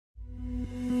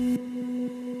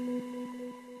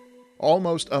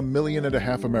Almost 1.5 million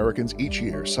Americans each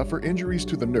year suffer injuries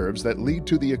to the nerves that lead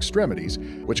to the extremities,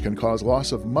 which can cause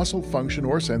loss of muscle function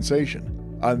or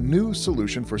sensation. A new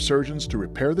solution for surgeons to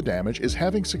repair the damage is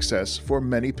having success for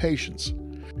many patients.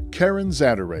 Karen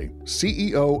Zaderej,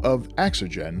 CEO of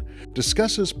Axogen,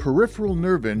 discusses peripheral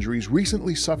nerve injuries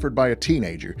recently suffered by a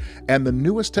teenager and the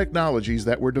newest technologies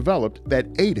that were developed that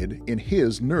aided in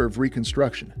his nerve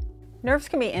reconstruction. Nerves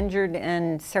can be injured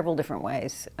in several different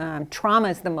ways. Trauma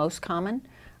is the most common.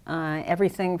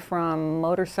 Everything from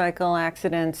motorcycle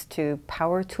accidents to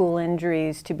power tool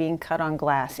injuries to being cut on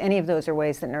glass. Any of those are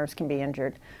ways that nerves can be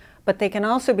injured. But they can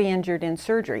also be injured in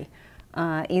surgery,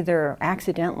 either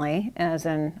accidentally as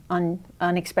an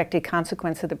unexpected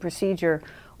consequence of the procedure,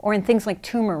 or in things like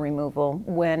tumor removal.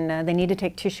 When they need to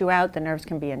take tissue out, the nerves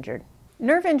can be injured.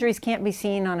 Nerve injuries can't be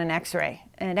seen on an X-ray.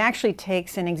 It actually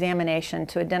takes an examination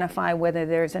to identify whether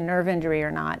there's a nerve injury or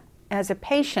not. As a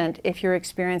patient, if you're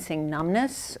experiencing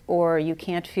numbness, or you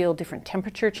can't feel different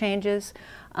temperature changes,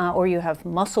 or you have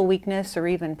muscle weakness or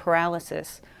even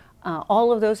paralysis,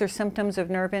 all of those are symptoms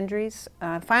of nerve injuries.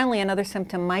 Finally, another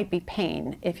symptom might be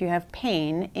pain. If you have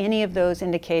pain, any of those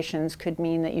indications could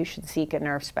mean that you should seek a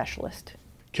nerve specialist.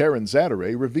 Karen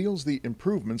Zaderej reveals the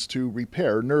improvements to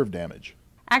repair nerve damage.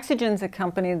 Axogen is a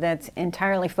company that's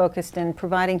entirely focused in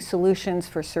providing solutions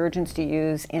for surgeons to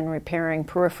use in repairing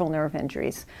peripheral nerve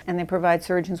injuries, and they provide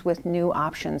surgeons with new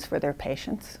options for their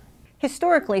patients.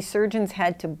 Historically, surgeons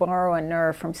had to borrow a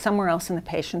nerve from somewhere else in the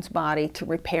patient's body to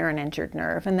repair an injured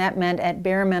nerve, and that meant at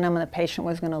bare minimum the patient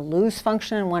was going to lose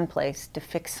function in one place to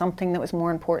fix something that was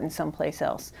more important someplace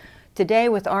else. Today,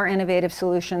 with our innovative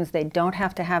solutions, they don't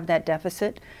have to have that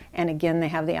deficit, and again, they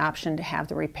have the option to have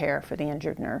the repair for the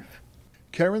injured nerve.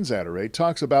 Karen Zaderej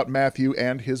talks about Matthew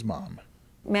and his mom.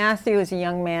 Matthew is a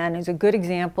young man who's a good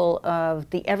example of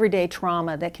the everyday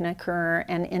trauma that can occur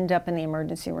and end up in the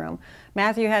emergency room.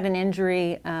 Matthew had an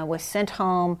injury, was sent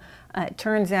home. It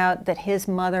turns out that his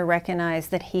mother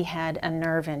recognized that he had a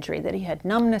nerve injury, that he had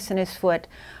numbness in his foot.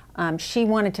 She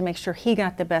wanted to make sure he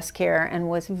got the best care and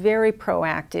was very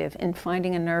proactive in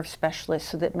finding a nerve specialist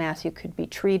so that Matthew could be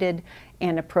treated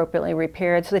and appropriately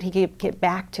repaired so that he could get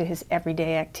back to his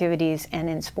everyday activities and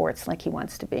in sports like he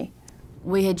wants to be.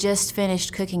 We had just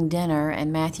finished cooking dinner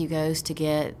and Matthew goes to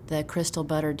get the crystal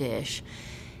butter dish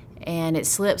and it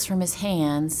slips from his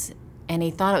hands and he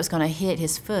thought it was going to hit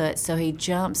his foot, so he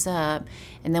jumps up,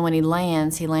 and then when he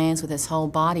lands with his whole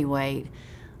body weight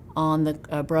on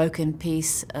a broken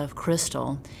piece of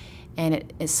crystal, and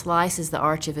it slices the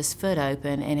arch of his foot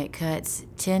open, and it cuts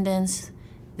tendons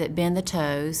that bend the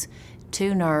toes,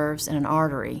 2 nerves, and an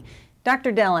artery.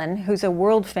 Dr. Dellin, who's a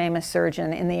world-famous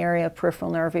surgeon in the area of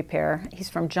peripheral nerve repair, he's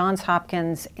from Johns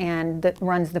Hopkins and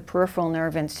runs the Peripheral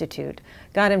Nerve Institute,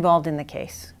 got involved in the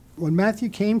case. When Matthew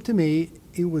came to me,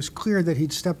 it was clear that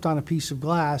he'd stepped on a piece of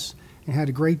glass and had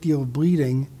a great deal of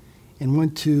bleeding, and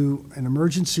went to an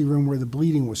emergency room where the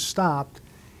bleeding was stopped,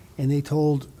 and they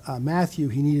told Matthew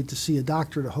he needed to see a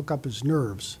doctor to hook up his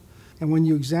nerves. And when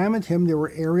you examined him, there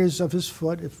were areas of his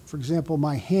foot, if, for example,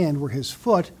 my hand were his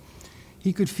foot,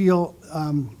 he could feel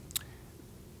the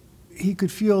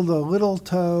little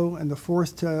toe and the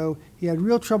 4th toe. He had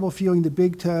real trouble feeling the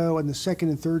big toe and the 2nd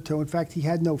and 3rd toe. In fact, he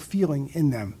had no feeling in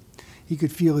them. He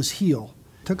could feel his heel.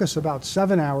 It took us about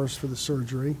 7 hours for the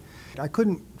surgery. I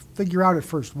couldn't figure out at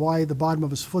first why the bottom of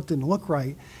his foot didn't look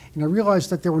right, and I realized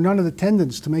that there were none of the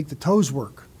tendons to make the toes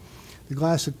work. The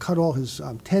glass had cut all his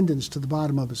tendons to the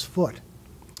bottom of his foot.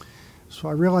 So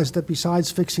I realized that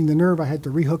besides fixing the nerve, I had to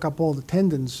rehook up all the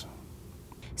tendons.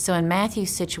 So in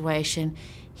Matthew's situation,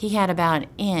 he had about an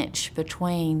inch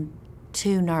between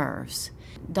 2 nerves.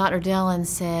 Dr. Dellin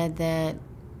said that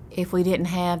if we didn't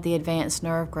have the advanced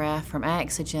nerve graft from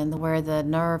Axogen, where the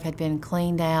nerve had been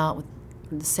cleaned out, with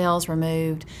the cells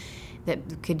removed,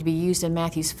 that could be used in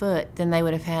Matthew's foot, then they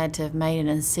would have had to have made an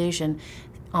incision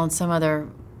on some other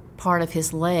part of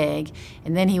his leg,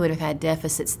 and then he would have had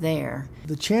deficits there.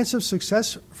 The chance of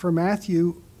success for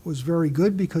Matthew was very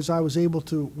good because I was able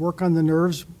to work on the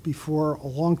nerves before a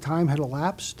long time had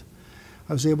elapsed.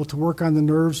 I was able to work on the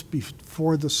nerves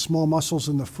before the small muscles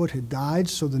in the foot had died,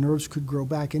 so the nerves could grow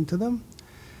back into them.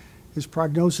 His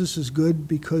prognosis is good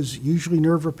because usually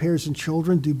nerve repairs in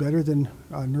children do better than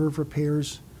nerve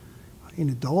repairs in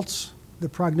adults. The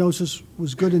prognosis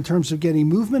was good in terms of getting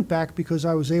movement back because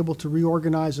I was able to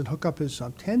reorganize and hook up his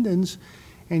tendons,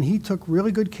 and he took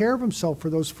really good care of himself for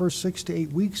those first 6 to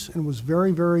 8 weeks and was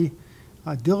very, very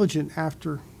diligent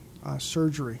after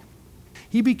surgery.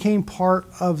 He became part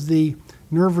of the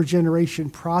nerve regeneration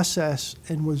process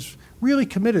and was really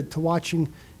committed to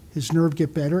watching his nerve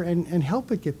get better and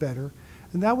help it get better.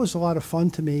 And that was a lot of fun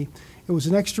to me. It was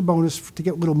an extra bonus to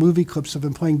get little movie clips of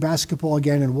him playing basketball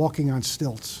again and walking on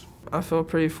stilts. I feel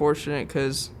pretty fortunate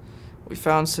because we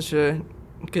found such a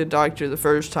good doctor the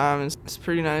first time. It's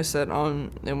pretty nice that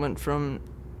it went from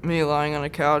me lying on a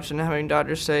couch and having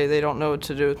doctors say they don't know what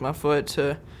to do with my foot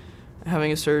to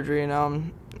having a surgery, and now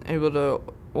I'm able to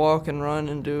walk and run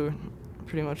and do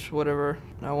pretty much whatever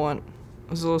I want.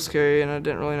 It was a little scary and I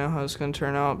didn't really know how it was going to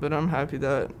turn out, but I'm happy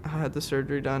that I had the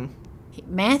surgery done.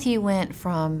 Matthew went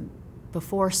from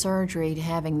before surgery to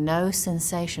having no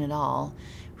sensation at all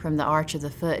from the arch of the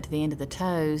foot to the end of the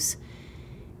toes,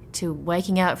 to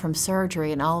waking up from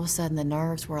surgery and all of a sudden the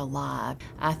nerves were alive.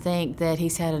 I think that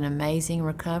he's had an amazing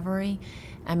recovery.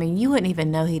 I mean, you wouldn't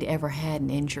even know he'd ever had an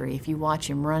injury if you watch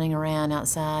him running around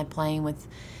outside playing with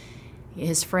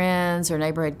his friends or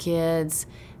neighborhood kids.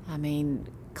 I mean,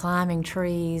 climbing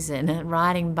trees and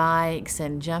riding bikes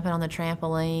and jumping on the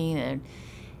trampoline, and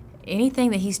anything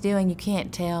that he's doing, you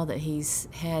can't tell that he's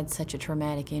had such a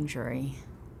traumatic injury.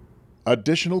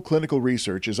 Additional clinical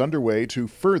research is underway to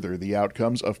further the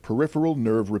outcomes of peripheral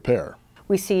nerve repair.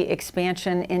 We see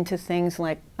expansion into things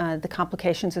like the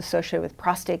complications associated with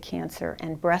prostate cancer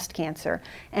and breast cancer,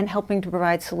 and helping to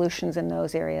provide solutions in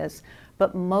those areas.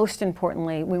 But most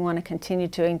importantly, we want to continue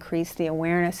to increase the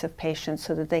awareness of patients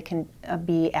so that they can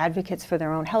be advocates for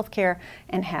their own health care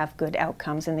and have good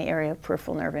outcomes in the area of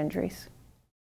peripheral nerve injuries.